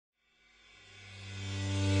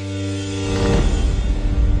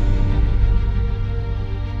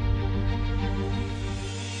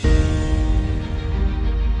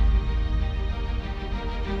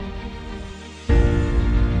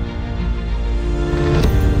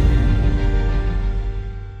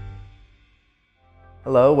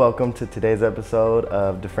Hello, welcome to today's episode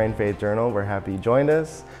of Dufresne Faith Journal. We're happy you joined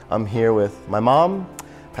us. I'm here with my mom,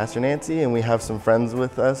 Pastor Nancy, and we have some friends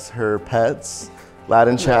with us, her pets, Lad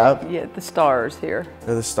and Chap. Yeah, the stars here.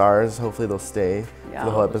 They're the stars. Hopefully they'll stay for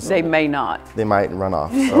the whole episode. They may not. They might run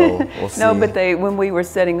off, so we'll see. No, but when we were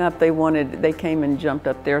setting up, they came and jumped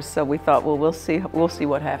up there, so we thought, well, we'll see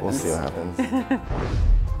what happens. We'll see what happens.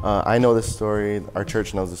 I know this story, our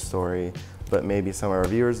church knows the story, but maybe some of our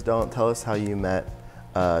viewers don't. Tell us how you met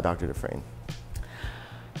Dr. Dufresne.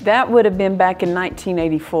 That would have been back in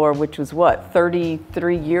 1984, which was what,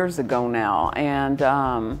 33 years ago now. And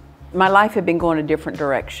my life had been going a different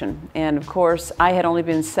direction. And of course, I had only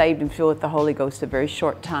been saved and filled with the Holy Ghost a very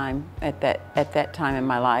short time at that time in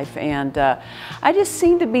my life. And I just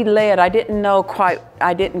seemed to be led. I didn't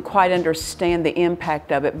quite understand the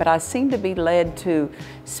impact of it, but I seemed to be led to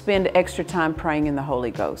spend extra time praying in the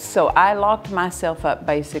Holy Ghost. So I locked myself up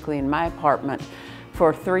basically in my apartment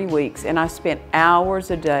for 3 weeks, and I spent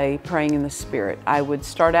hours a day praying in the Spirit. I would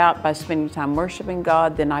start out by spending time worshiping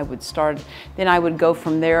God, then I would go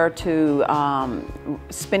from there to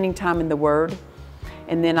spending time in the Word,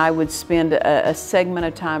 and then I would spend a segment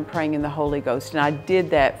of time praying in the Holy Ghost, and I did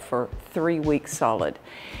that for 3 weeks solid.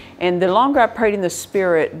 And the longer I prayed in the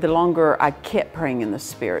Spirit, the longer I kept praying in the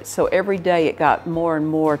Spirit. So every day it got more and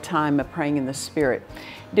more time of praying in the Spirit.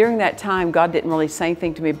 During that time, God didn't really say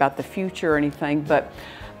anything to me about the future or anything, but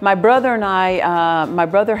my brother and I, my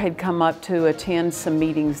brother had come up to attend some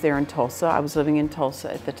meetings there in Tulsa. I was living in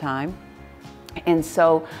Tulsa at the time. And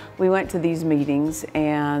so we went to these meetings,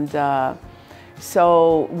 and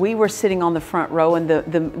so we were sitting on the front row, and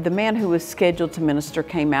the man who was scheduled to minister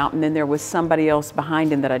came out, and then there was somebody else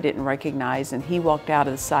behind him that I didn't recognize, and he walked out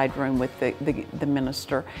of the side room with the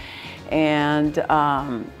minister. And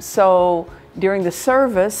so during the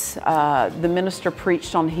service, the minister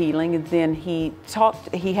preached on healing, and then he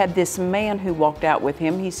had this man who walked out with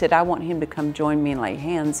him. He said, I want him to come join me and lay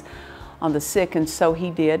hands on the sick, and so he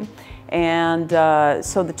did. And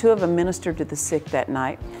so the two of them ministered to the sick that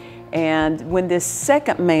night. And when this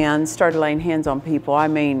second man started laying hands on people, I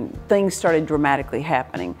mean, things started dramatically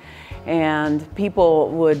happening. And people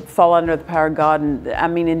would fall under the power of God, and I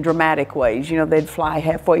mean in dramatic ways. You know, they'd fly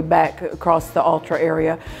halfway back across the altar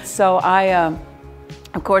area. So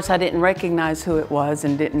of course, I didn't recognize who it was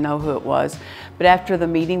and didn't know who it was. But after the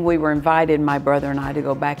meeting, we were invited, my brother and I, to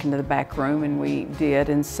go back into the back room, and we did.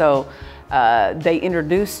 And so they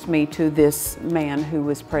introduced me to this man who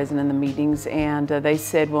was present in the meetings, and they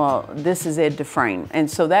said, well, this is Ed Dufresne. And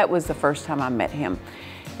so that was the first time I met him.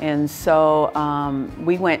 And so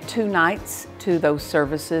we went 2 nights to those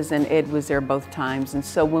services, and Ed was there both times. And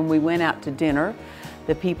so when we went out to dinner,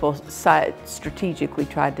 the people strategically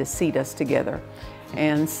tried to seat us together.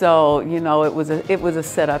 And so, you know, it was a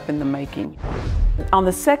setup in the making. On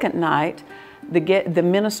the second night, the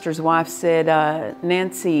minister's wife said,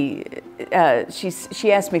 Nancy,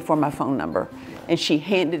 she asked me for my phone number, and she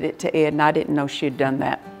handed it to Ed, and I didn't know she had done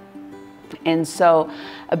that. And so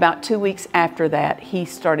about 2 weeks after that, he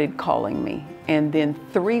started calling me. And then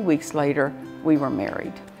 3 weeks later, we were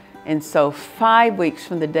married. And so 5 weeks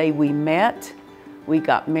from the day we met, we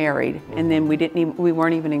got married. And then we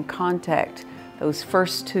weren't even in contact those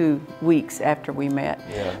first 2 weeks after we met.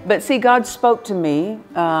 Yeah. But see, God spoke to me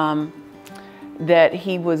that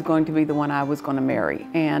he was going to be the one I was going to marry.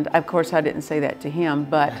 And of course, I didn't say that to him,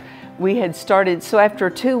 but we had started, so after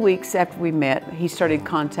 2 weeks after we met, he started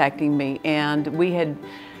contacting me, and we had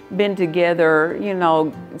been together, you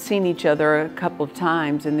know, seen each other a couple of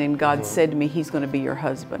times, and then God said to me, he's going to be your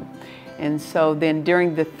husband. And so then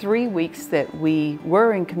during the 3 weeks that we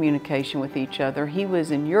were in communication with each other, he was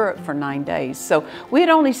in Europe for 9 days. So we had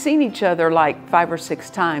only seen each other like 5 or 6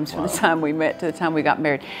 times from the time we met to the time we got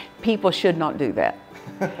married. People should not do that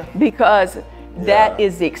because that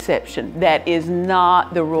is the exception. That is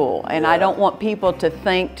not the rule. And I don't want people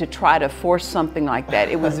to try to force something like that.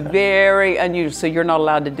 It was very unusual, so you're not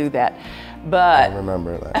allowed to do that. But I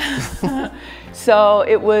remember that. So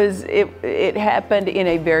it happened in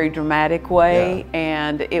a very dramatic way,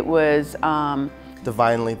 and it was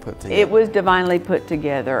divinely put together. It was divinely put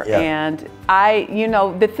together. Yeah. And you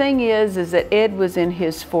know, the thing is that Ed was in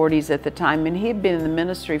his 40s at the time, and he had been in the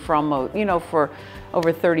ministry for almost, you know, for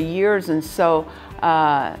over 30 years. And so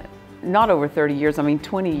not over 30 years, I mean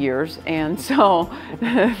 20 years, and so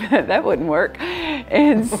that wouldn't work.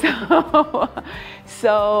 And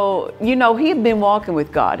so you know, he had been walking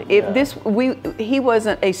with God. He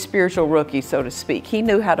wasn't a spiritual rookie, so to speak. He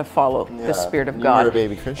knew how to follow the Spirit of God. You were a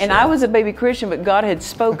baby Christian. And I was a baby Christian, but God had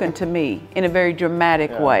spoken to me in a very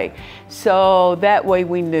dramatic way. So that way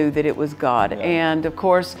we knew that it was God. And of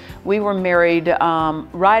course, we were married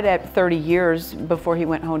right at 30 years before he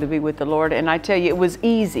went home to be with the Lord. And I tell you, it was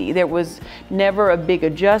easy. There was never a big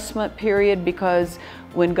adjustment period, because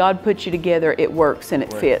when God puts you together, it works and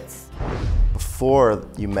it fits. Before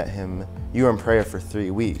you met him, you were in prayer for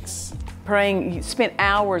 3 weeks. Praying, you spent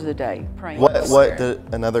hours a day praying.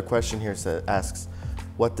 Another question here asks,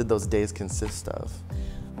 what did those days consist of?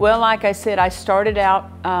 Well, like I said, I started out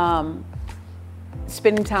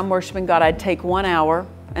spending time worshiping God. I'd take 1 hour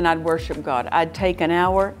and I'd worship God. I'd take an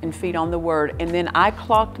hour and feed on the Word, and then I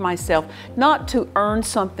clocked myself, not to earn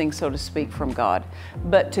something, so to speak, from God,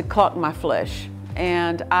 but to clock my flesh.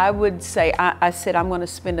 And I would say, I said, I'm going to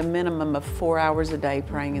spend a minimum of 4 hours a day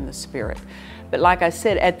praying in the Spirit. But like I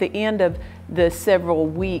said, at the end of the several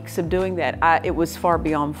weeks of doing that, it was far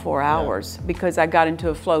beyond 4 hours, because I got into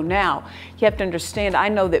a flow. Now, you have to understand, I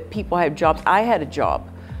know that people have jobs. I had a job,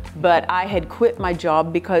 but I had quit my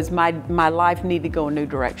job because my life needed to go a new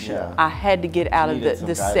direction. I had to get out of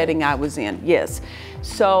the setting I was in, yes.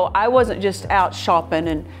 So I wasn't just out shopping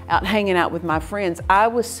and out hanging out with my friends. I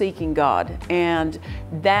was seeking God, and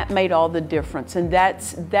that made all the difference. And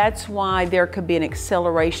that's why there could be an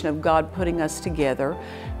acceleration of God putting us together,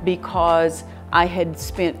 because I had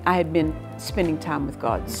been spending time with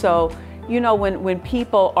God. So, you know, when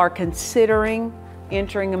people are considering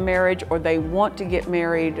entering a marriage, or they want to get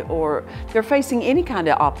married, or they're facing any kind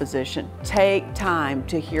of opposition, take time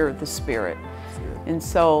to hear the Spirit. And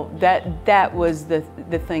so that was the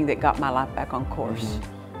thing that got my life back on course.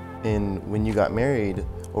 And when you got married,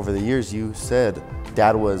 over the years, you said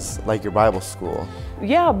Dad was like your Bible school.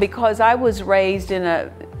 Yeah, because I was raised in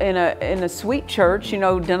a sweet church, you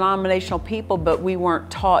know, denominational people, but we weren't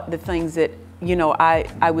taught the things that, you know,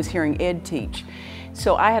 I was hearing Ed teach.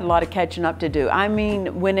 So I had a lot of catching up to do. I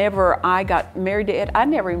mean, whenever I got married to Ed, I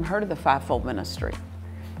never even heard of the fivefold ministry.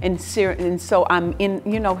 And so I'm in,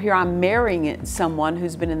 you know, here I'm marrying someone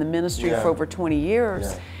who's been in the ministry for over 20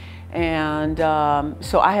 years. And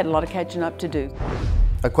so I had a lot of catching up to do.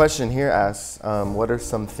 A question here asks, what are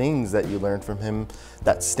some things that you learned from him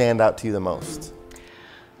that stand out to you the most?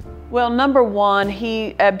 Well, number one,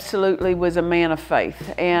 he absolutely was a man of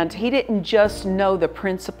faith, and he didn't just know the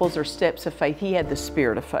principles or steps of faith, he had the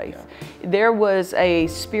spirit of faith. There was a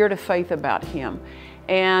spirit of faith about him.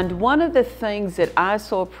 And one of the things that I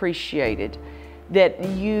so appreciated that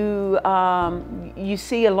you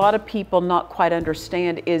see a lot of people not quite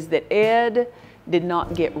understand is that Ed did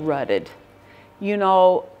not get rutted. You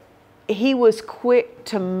know, he was quick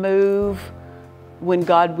to move when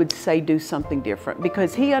God would say do something different,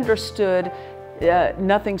 because he understood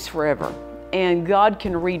nothing's forever and God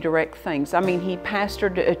can redirect things. I mean, he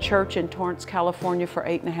pastored a church in Torrance, California for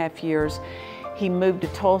 8.5 years. He moved to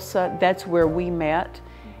Tulsa, that's where we met.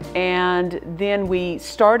 And then we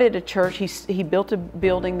started a church. He built a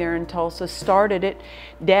building there in Tulsa, started it.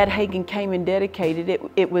 Dad Hagin came and dedicated it.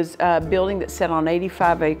 It was a building that sat on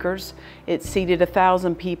 85 acres. It seated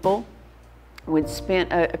 1,000 people. We'd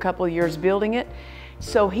spent a couple of years building it.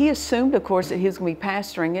 So he assumed, of course, that he was going to be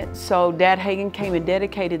pastoring it. So Dad Hagin came and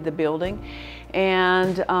dedicated the building.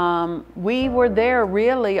 And we were there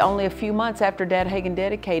really only a few months after Dad Hagin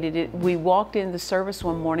dedicated it. We walked into the service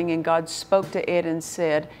one morning and God spoke to Ed and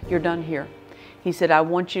said, "You're done here." He said, "I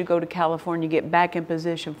want you to go to California, get back in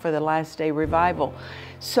position for the last day revival."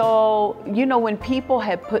 So, you know, when people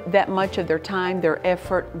have put that much of their time, their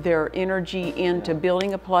effort, their energy into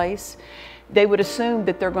building a place, they would assume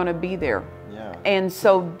that they're going to be there. And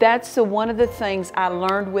so that's one of the things I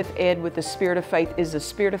learned with Ed, with the spirit of faith, is the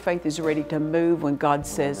spirit of faith is ready to move when God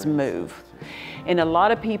says move. And a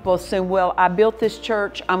lot of people assume, well, I built this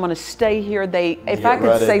church, I'm going to stay here. If I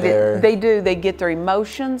could say that they get their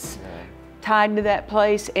emotions tied to that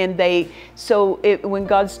place, and when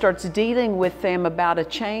God starts dealing with them about a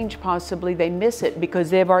change, possibly they miss it because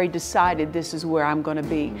they've already decided this is where I'm going to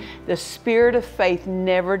be. The spirit of faith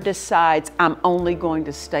never decides I'm only going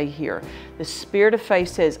to stay here. The spirit of faith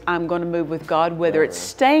says I'm going to move with God, whether it's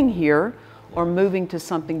staying here or moving to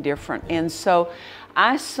something different. And so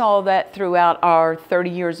I saw that throughout our 30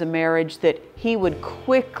 years of marriage, that he would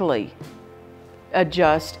quickly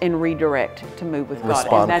adjust and redirect to move with God.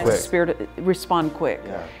 And that's the spirit, respond quick.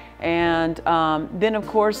 And then of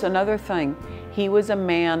course another thing, he was a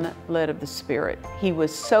man led of the Spirit. He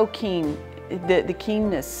was so keen the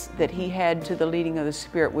keenness that he had to the leading of the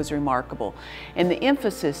Spirit was remarkable. And the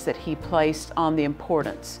emphasis that he placed on the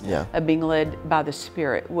importance of being led by the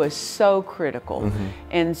Spirit was so critical.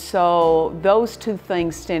 And so those two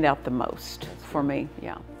things stand out the most for me,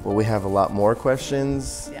 Well, we have a lot more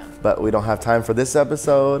questions, but we don't have time for this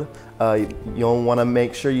episode. You'll want to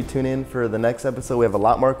make sure you tune in for the next episode. We have a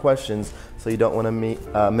lot more questions, so you don't want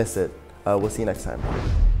to miss it. We'll see you next time.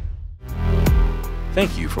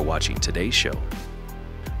 Thank you for watching today's show.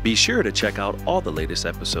 Be sure to check out all the latest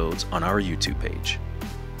episodes on our YouTube page.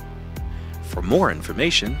 For more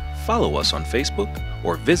information, follow us on Facebook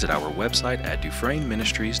or visit our website at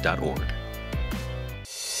dufresneministries.org.